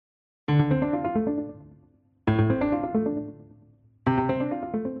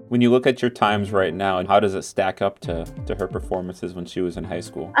When you look at your times right now, how does it stack up to her performances when she was in high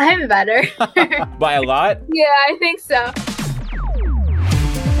school? I'm better. By a lot? Yeah, I think so.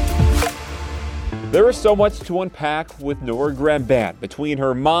 There is so much to unpack with Nora Gremban, between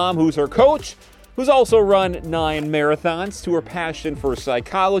her mom, who's her coach, who's also run 9 marathons, to her passion for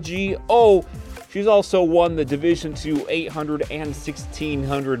psychology. Oh, she's also won the Division II 800 and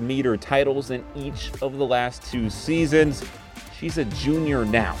 1600 meter titles in each of the last 2 seasons. She's a junior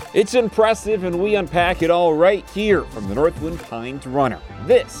now. It's impressive, and we unpack it all right here from the Northland Pines Runner.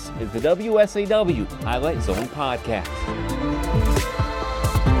 This is the WSAW Highlight Zone Podcast.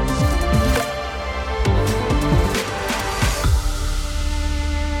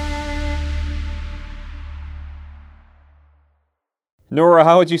 Nora,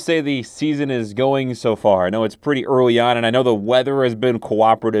 how would you say the season is going so far? I know it's pretty early on, and I know the weather has been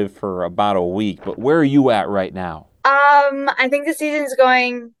cooperative for about a week, but where are you at right now? I think the season's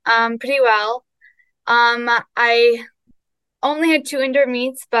going pretty well. I only had 2 indoor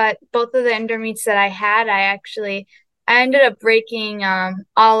meets, but both of the indoor meets that I had, I ended up breaking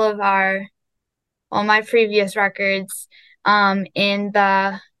all of my previous records in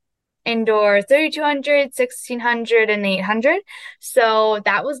the indoor 3200, 1600, and 800. So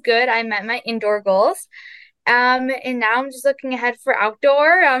that was good. I met my indoor goals. And now I'm just looking ahead for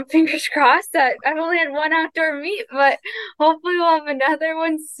outdoor. Fingers crossed that I've only had 1 outdoor meet, but hopefully we'll have another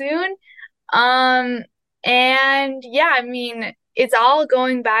one soon. And yeah, I mean, it's all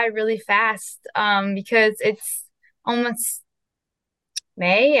going by really fast, because it's almost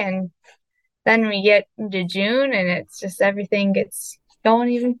May, and then we get into June, and it's just everything gets going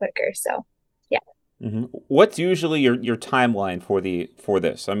even quicker. So yeah. Mm-hmm. What's usually your timeline for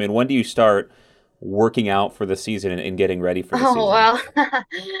this? I mean, when do you start working out for the season and getting ready for the season? Well,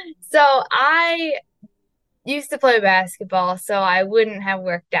 so I used to play basketball, so I wouldn't have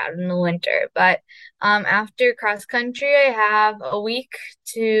worked out in the winter. But after cross country, I have a week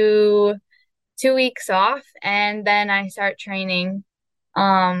to 2 weeks off, and then I start training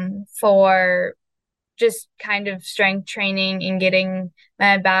for just kind of strength training and getting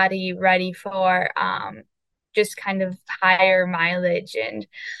my body ready for just kind of higher mileage and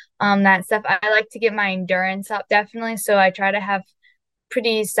that stuff. I like to get my endurance up, definitely. So I try to have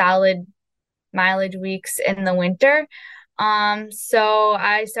pretty solid mileage weeks in the winter. So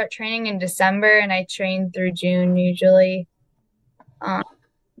I start training in December, and I train through June usually.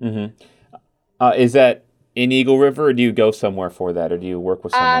 Mm-hmm. Is that in Eagle River, or do you go somewhere for that, or do you work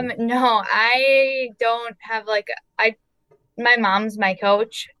with someone? No, I don't have my mom's my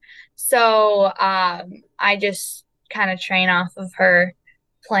coach. So I just kind of train off of her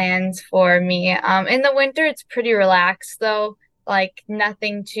plans for me. In the winter, it's pretty relaxed though. Like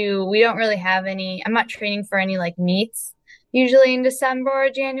we don't really have I'm not training for any like meets usually in December or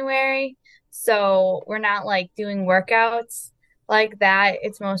January. So we're not like doing workouts like that.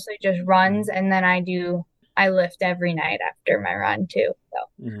 It's mostly just runs, and then I lift every night after my run too. So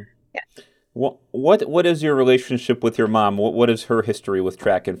Mm-hmm. yeah. What is your relationship with your mom? What is her history with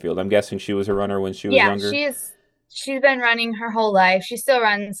track and field? I'm guessing she was a runner when she was Yeah, younger. she's been running her whole life. She still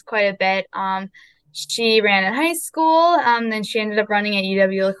runs quite a bit. She ran in high school, then she ended up running at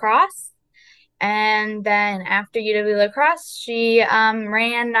UW La Crosse. And then after UW La Crosse, she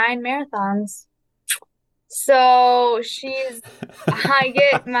ran 9 marathons. So I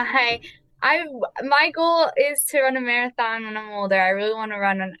get my goal is to run a marathon when I'm older. I really want to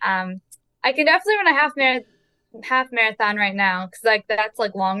run I can definitely run a half marathon right now, because like that's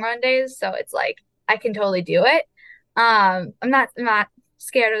like long run days, so it's like I can totally do it. I'm not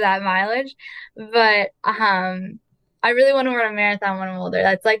scared of that mileage, but I really want to run a marathon when I'm older.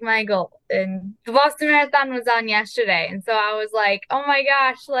 That's like my goal. And the Boston Marathon was on yesterday, and so I was like, oh my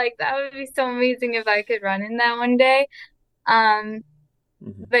gosh, like that would be so amazing if I could run in that one day. Um,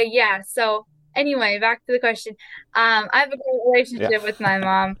 Mm-hmm. but yeah, so anyway, back to the question. I have a great relationship with my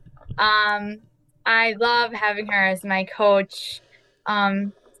mom. I love having her as my coach.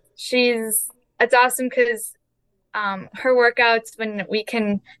 Um, it's awesome because her workouts, when we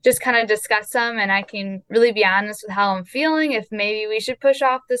can just kind of discuss them, and I can really be honest with how I'm feeling, if maybe we should push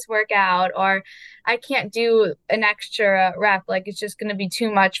off this workout, or I can't do an extra rep, like it's just going to be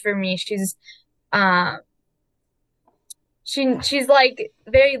too much for me. Uh, she's like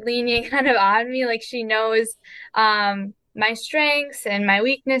very lenient kind of on me. Like she knows my strengths and my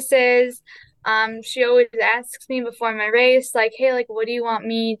weaknesses. She always asks me before my race, like, hey, like what do you want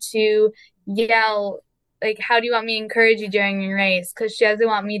me to yell? Like how do you want me to encourage you during your race? Because she doesn't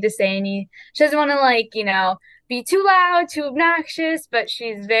want me to say she doesn't want to like, be too loud, too obnoxious, but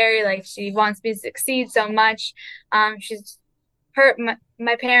she's very like she wants me to succeed so much. She's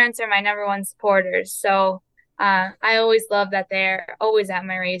my parents are my number one supporters, so I always love that they're always at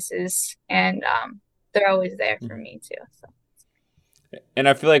my races, and they're always there for me too. So. And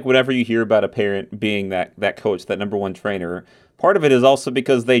I feel like whenever you hear about a parent being that coach, that number one trainer, part of it is also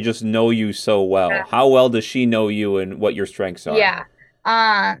because they just know you so well. Yeah. How well does she know you and what your strengths are? Yeah.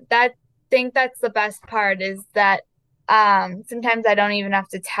 That think that's the best part is that sometimes I don't even have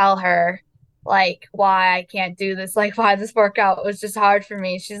to tell her like why I can't do this, like why this workout was just hard for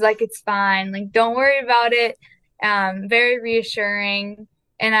me. She's like, it's fine. Like, don't worry about it. Very reassuring.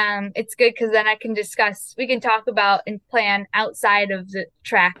 And it's good because then we can talk about and plan outside of the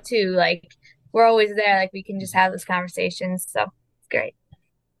track too. Like we're always there, like we can just have those conversations. So it's great.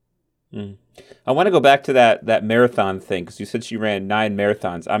 Mm. I want to go back to that marathon thing because you said she ran 9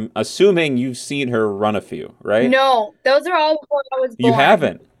 marathons. I'm assuming you've seen her run a few, right? No, those are all before I was born. You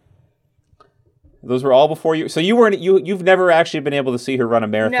haven't. Those were all before you. So you've never actually been able to see her run a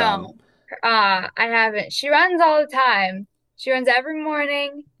marathon. No, I haven't. She runs all the time. She runs every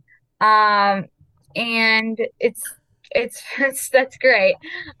morning. Um, and it's that's great.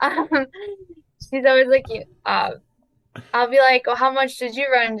 Um, she's always like, I'll be like, "Well, how much did you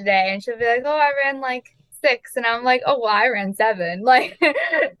run today?" And she'll be like, "Oh, I ran like 6." And I'm like, "Oh, well, I ran 7." Like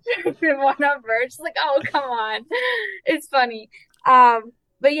one number. She's like, "Oh, come on." It's funny.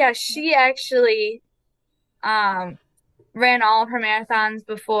 But yeah, she actually um ran all of her marathons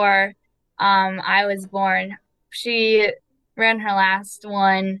before I was born. She ran her last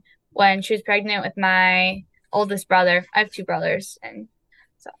one when she was pregnant with my oldest brother. I have 2 brothers, and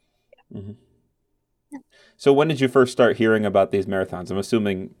so Yeah. Mm-hmm. So when did you first start hearing about these marathons? I'm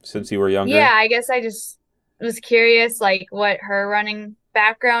assuming since you were younger. Yeah, I guess I just was curious like what her running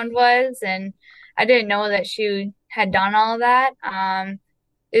background was, and I didn't know that she had done all of that.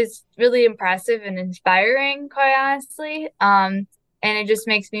 It's really impressive and inspiring, quite honestly. And it just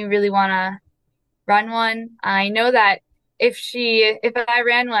makes me really want to run one. I know that if I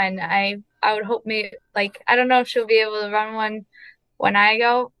ran one, I would hope me like I don't know if she'll be able to run one when I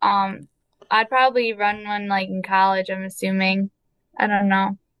go. I'd probably run one like in college, I'm assuming. I don't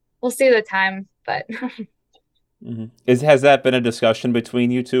know. We'll see the time, but Mm-hmm. Has that been a discussion between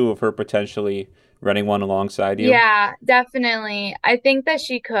you two of her potentially running one alongside you? yeah, definitely. I think that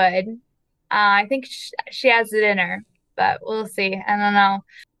she could. I think she has it in her, but we'll see. I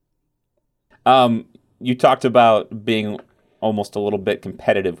don't know. You talked about being almost a little bit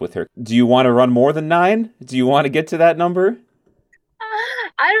competitive with her. Do you want to run more than 9? Do you want to get to that number?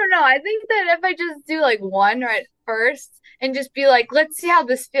 I don't know. I think that if I just do like one right first and just be like, let's see how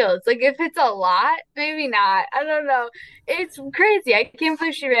this feels. Like if it's a lot, maybe not. I don't know. It's crazy. I can't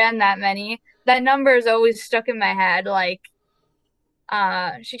believe she ran that many. That number is always stuck in my head. Like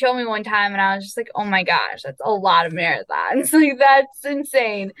she told me one time and I was just like, oh my gosh, that's a lot of marathons. Like that's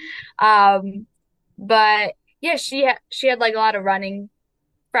insane. But yeah, she had like a lot of running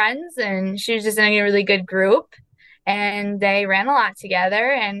friends and she was just in a really good group and they ran a lot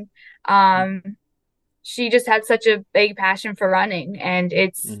together and she just had such a big passion for running and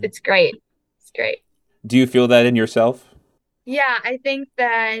it's great. It's great. Do you feel that in yourself? Yeah, I think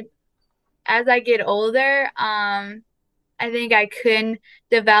that as I get older, I think I can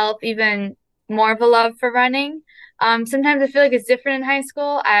develop even more of a love for running. Sometimes I feel like it's different in high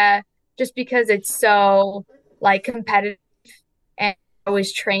school, just because it's so like competitive and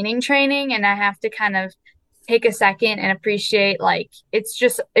always training, and I have to kind of take a second and appreciate like it's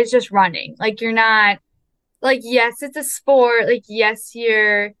just running. Like you're not like yes, it's a sport. Like yes,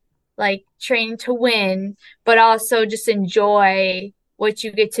 you're like training to win, but also just enjoy what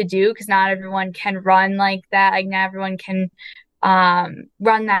you get to do because not everyone can run like that. Like not everyone can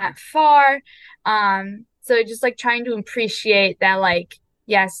run that far. So just like trying to appreciate that like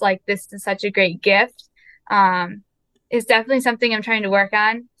yes, like this is such a great gift. Is definitely something I'm trying to work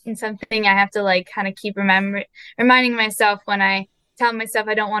on and something I have to like kind of keep reminding myself when I tell myself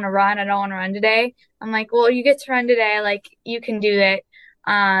I don't want to run, I don't want to run today. I'm like, well, you get to run today, like you can do it.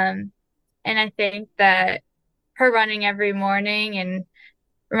 And I think that her running every morning and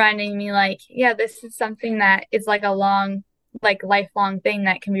reminding me like, yeah, this is something that is like a long, like lifelong thing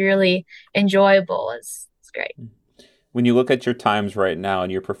that can be really enjoyable is great. When you look at your times right now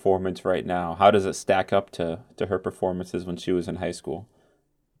and your performance right now, how does it stack up to her performances when she was in high school?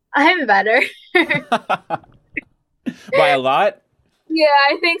 I'm better. By a lot? Yeah,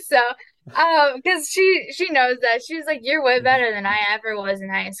 I think so. Because she knows that. She was like, "You're way better than I ever was in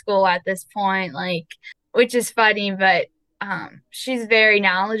high school at this point." Like, which is funny, but she's very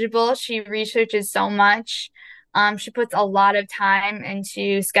knowledgeable. She researches so much. She puts a lot of time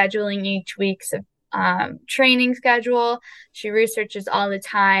into scheduling each week's training schedule. She researches all the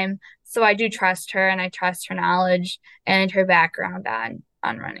time. So I do trust her, and I trust her knowledge and her background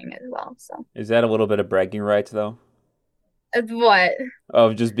on running as well. So Is that a little bit of bragging rights, though, what?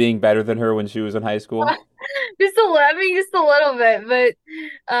 of just being better than her when she was in high school? I mean, just a little bit, but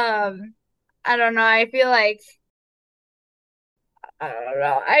I don't know. I feel like I don't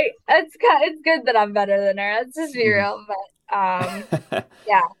know. It's good that I'm better than her. Let's just be Mhm. real. But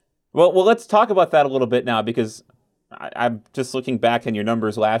yeah, Well, let's talk about that a little bit now because I'm just looking back on your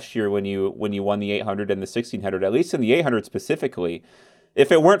numbers last year when you won the 800 and the 1600. At least in the 800 specifically,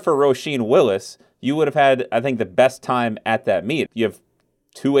 if it weren't for Roisin Willis, you would have had, I think, the best time at that meet. You have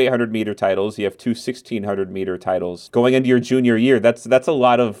two 800-meter titles. You have two 1600-meter titles going into your junior year. That's a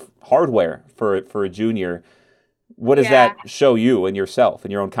lot of hardware for a junior. What does yeah. that show you and yourself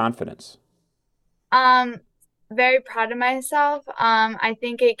and your own confidence? Um, Very proud of myself. I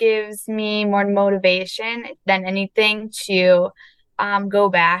think it gives me more motivation than anything to go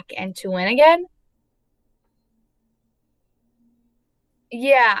back and to win again.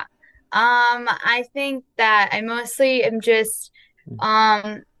 Yeah. I think that I mostly am just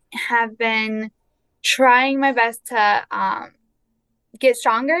have been trying my best to get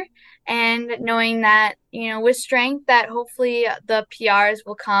stronger, and knowing that, with strength, that hopefully the PRs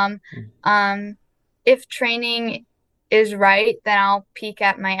will come. Um, if training is right, then I'll peak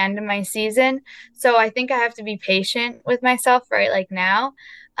at my end of my season. So I think I have to be patient with myself right like now,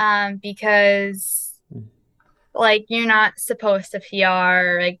 because like you're not supposed to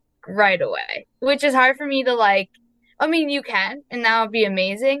PR like right away, which is hard for me to like. I mean, you can, and that would be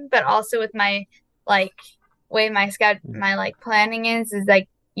amazing, but also with my like way my schedule, my like planning is like,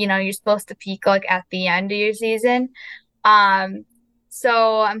 you're supposed to peak like at the end of your season. Um,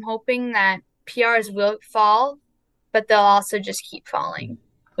 so I'm hoping that PRs will fall, but they'll also just keep falling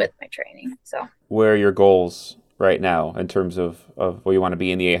with my training. So, Where are your goals right now in terms of where you want to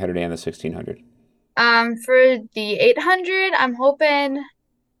be in the 800 and the 1600? for the 800, I'm hoping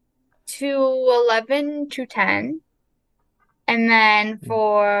to 11 to 10. And then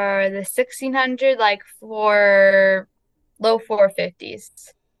for the 1600, like for low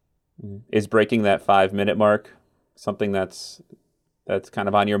 450s. Is breaking that 5 minute mark something that's kind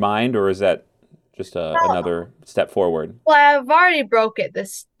of on your mind, or is that just another step forward? Well, I've already broke it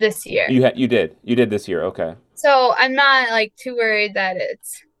this year. You did this year. Okay. So I'm not like too worried that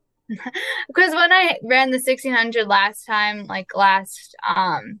it's because when I ran the 1600 last time, like last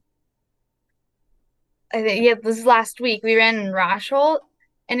I think, yeah, this last week we ran in Rosholt,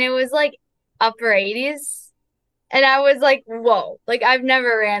 and it was like upper 80s. And I was like, whoa, like I've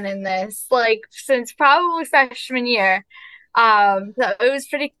never ran in this like since probably freshman year. So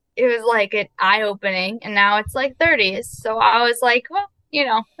it was like an eye opening, and now it's like 30s. So I was like, well,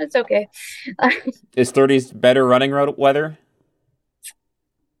 it's okay. Is 30s better running road weather?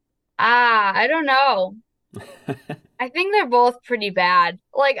 I don't know. I think they're both pretty bad.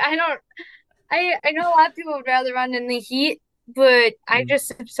 Like I don't I know a lot of people would rather run in the heat, but I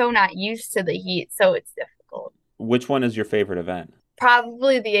just am so not used to the heat, so it's difficult. Which one is your favorite event?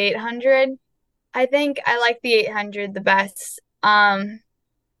 Probably the 800. I think I like the 800 the best.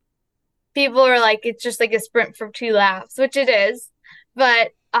 People are like it's just like a sprint for 2 laps, which it is,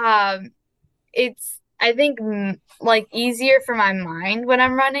 but it's I think like easier for my mind when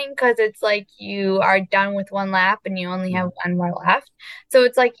I'm running, because it's like you are done with 1 lap and you only have one more left. So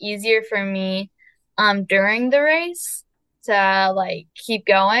it's like easier for me during the race to like keep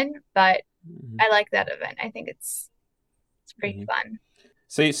going, but I like that event. I think it's pretty fun.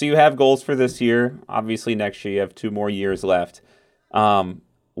 So you have goals for this year. Obviously, next year you have 2 more years left.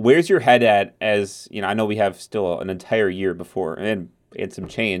 Where's your head at? As you know, I know we have still an entire year before and some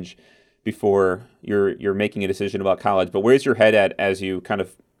change before you're making a decision about college. But where's your head at as you kind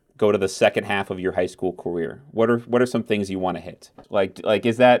of go to the second half of your high school career? What are some things you want to hit? Like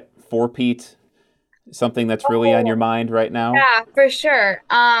is that four-peat something that's really on Oh, your mind right now? yeah, for sure.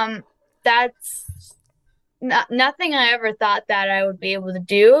 That's nothing I ever thought that I would be able to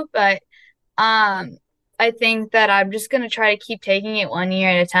do, but I think that I'm just gonna try to keep taking it 1 year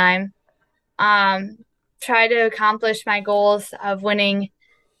at a time. Um, Try to accomplish my goals of winning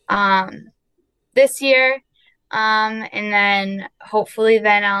um this year. And then hopefully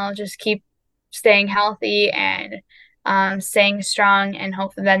then I'll just keep staying healthy and staying strong, and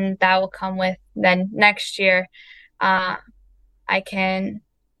hopefully then that will come with then next year. Uh, I can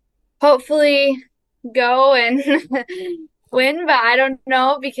hopefully go and win, but I don't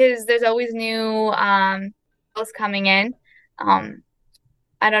know because there's always new girls coming in. Um,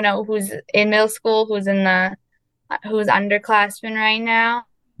 I don't know who's in middle school, who's in the who's underclassmen right now.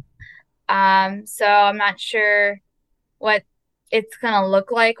 So I'm not sure what it's gonna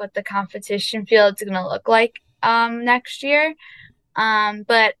look like, what the competition field's gonna look like next year.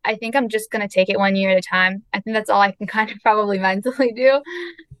 But I think I'm just gonna take it 1 year at a time. I think that's all I can kind of probably mentally do.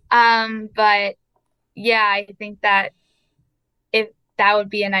 But yeah, I think that if that would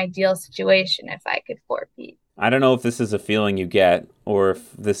be an ideal situation if I could four-peat. I don't know if this is a feeling you get or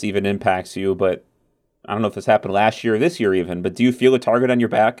if this even impacts you, but I don't know if this happened last year or this year even, but do you feel a target on your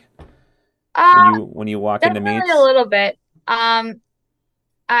back when Uh, you walk into Definitely a meets? little bit. I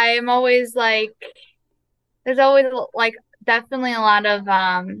am always like, there's always like definitely a lot of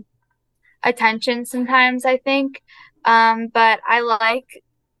attention sometimes, I think. But I like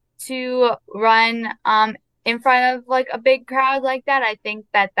to run in front of like a big crowd like that. I think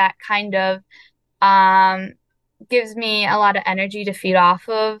that that kind of um gives me a lot of energy to feed off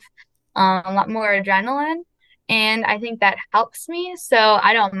of, a lot more adrenaline, and I think that helps me. So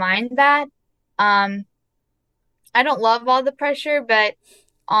I don't mind that. Um, I don't love all the pressure, but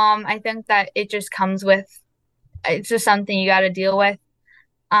I think that it just comes with, it's just something you got to deal with.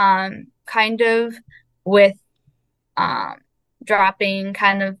 Kind of with um dropping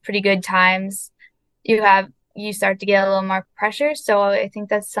kind of pretty good times, you start to get a little more pressure. So I think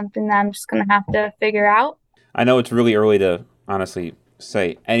that's something that I'm just gonna have to figure out. I know it's really early to honestly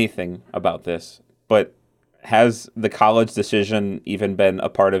say anything about this, but has the college decision even been a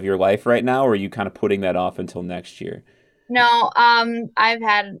part of your life right now, or are you kind of putting that off until next year? No,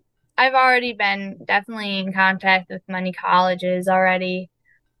 I've already been definitely in contact with many colleges already.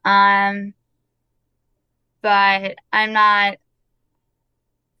 Um, but I'm not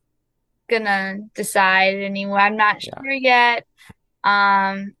gonna decide anywhere. I'm not Yeah. sure yet.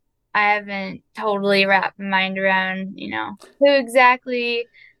 I haven't totally wrapped my mind around, who exactly.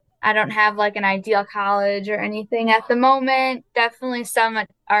 I don't have like an ideal college or anything at the moment. Definitely some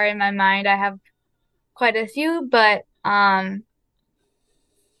are in my mind. I have quite a few, but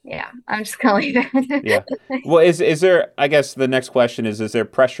yeah, I'm just gonna leave Yeah. it. Well, is there? I guess the next question is there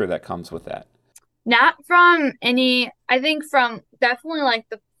pressure that comes with that? Not from any, I think from definitely like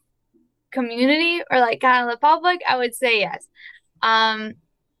the community or like kind of the public, I would say yes. Um,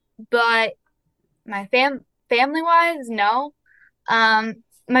 but my family wise, no.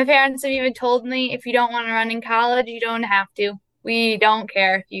 My parents have even told me if you don't want to run in college, you don't have to. We don't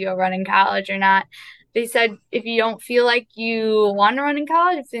care if you go run in college or not. They said if you don't feel like you want to run in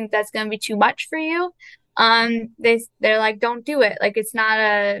college, if you think that's going to be too much for you, they're like, don't do it. Like it's not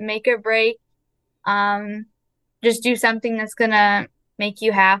a make or break. Um, just do something that's gonna make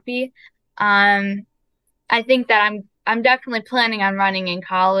you happy. Um, I think that I'm definitely planning on running in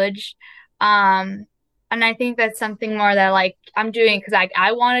college. Um, and I think that's something more that like I'm doing because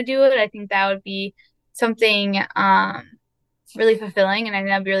I want to do it. I think that would be something really fulfilling, and I think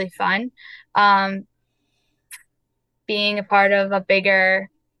that'd be really fun. Um, Being a part of a bigger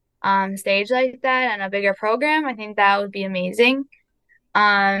stage like that and a bigger program, I think that would be amazing,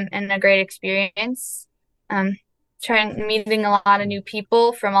 and a great experience. Um, Trying meeting a lot of new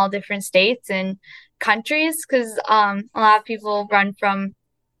people from all different states and countries because a lot of people run from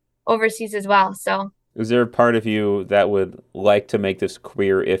overseas as well. So Is there a part of you that would like to make this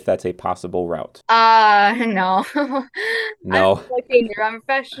career if that's a possible route? no. I'm No. looking to run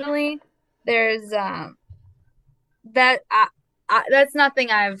professionally. There's that that's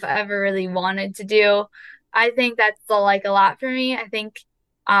nothing I've ever really wanted to do. I think that's like a lot for me. I think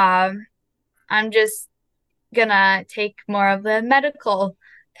um I'm just gonna take more of the medical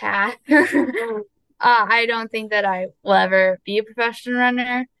path. I don't think that I will ever be a professional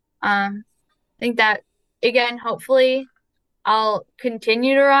runner. I think that again, hopefully, I'll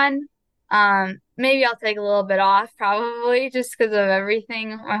continue to run. Maybe I'll take a little bit off, probably just because of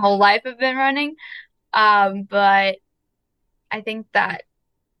everything. My whole life I've been running. But I think that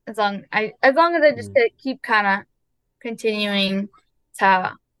as long as I just Mm. keep kind of continuing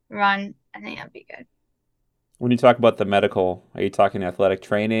to run, I think that'd be good. When you talk about the medical, are you talking athletic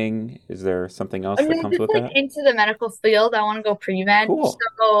training? Is there something else I'm that comes just with like that? into the medical field. I want to go pre-med. Cool.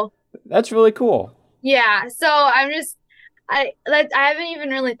 So That's really cool. yeah, so I haven't even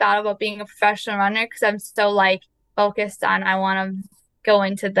really thought about being a professional runner because I'm so like focused on I want to go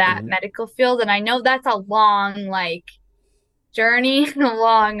into that Hmm. medical field, and I know that's a long like journey, a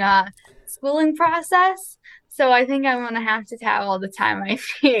long schooling process. So I think I'm gonna have to have all the time I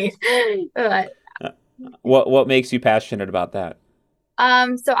need. But What makes you passionate about that?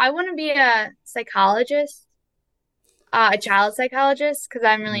 so I want to be a psychologist, a child psychologist, because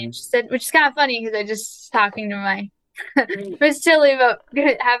I'm really Hmm. interested, which is kind of funny because I just talking to my Miss Chili about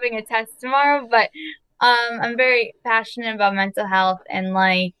having a test tomorrow, but I'm very passionate about mental health and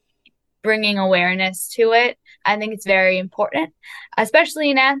like bringing awareness to it. I think it's very important,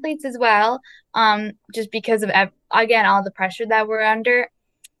 especially in athletes as well. Just because of again all the pressure that we're under.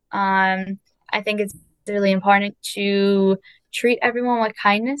 I think it's really important to treat everyone with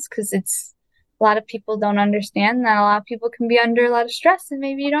kindness because it's a lot of people don't understand that a lot of people can be under a lot of stress and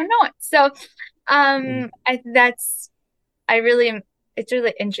maybe you don't know it. So, I really am. It's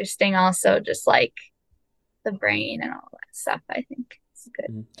really interesting also, just like the brain and all that stuff. I think it's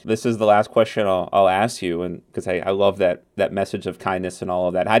good. This is the last question I'll ask you, and because I love that message of kindness and all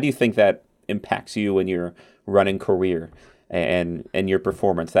of that. How do you think that impacts you in your running career and your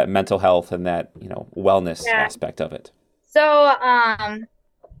performance, that mental health and that wellness aspect of it? So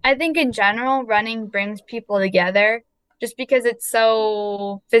I think in general, running brings people together just because it's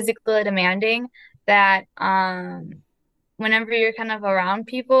so physically demanding that whenever you're kind of around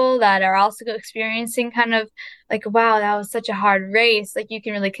people that are also experiencing kind of like, wow, that was such a hard race, like you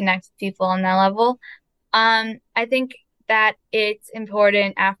can really connect with people on that level. I think that it's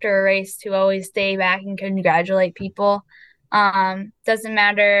important after a race to always stay back and congratulate people. Doesn't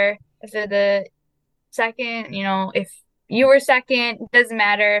matter if they're the second, if you were second, it doesn't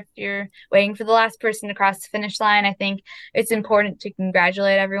matter if you're waiting for the last person to cross the finish line. I think it's important to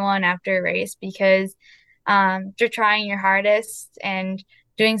congratulate everyone after a race because you're trying your hardest and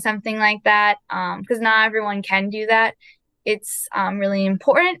doing something like that because not everyone can do that. It's really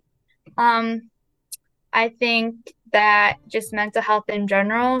important. I think that just mental health in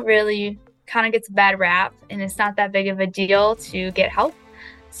general really kind of gets a bad rap and it's not that big of a deal to get help.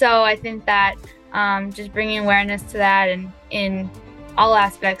 So I think that just bringing awareness to that and in all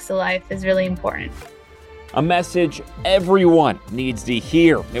aspects of life is really important. A message everyone needs to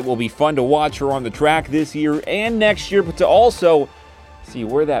hear. It will be fun to watch her on the track this year and next year, but to also see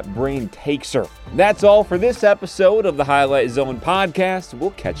where that brain takes her. That's all for this episode of the Highlight Zone podcast.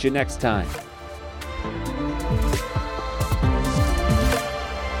 We'll catch you next time.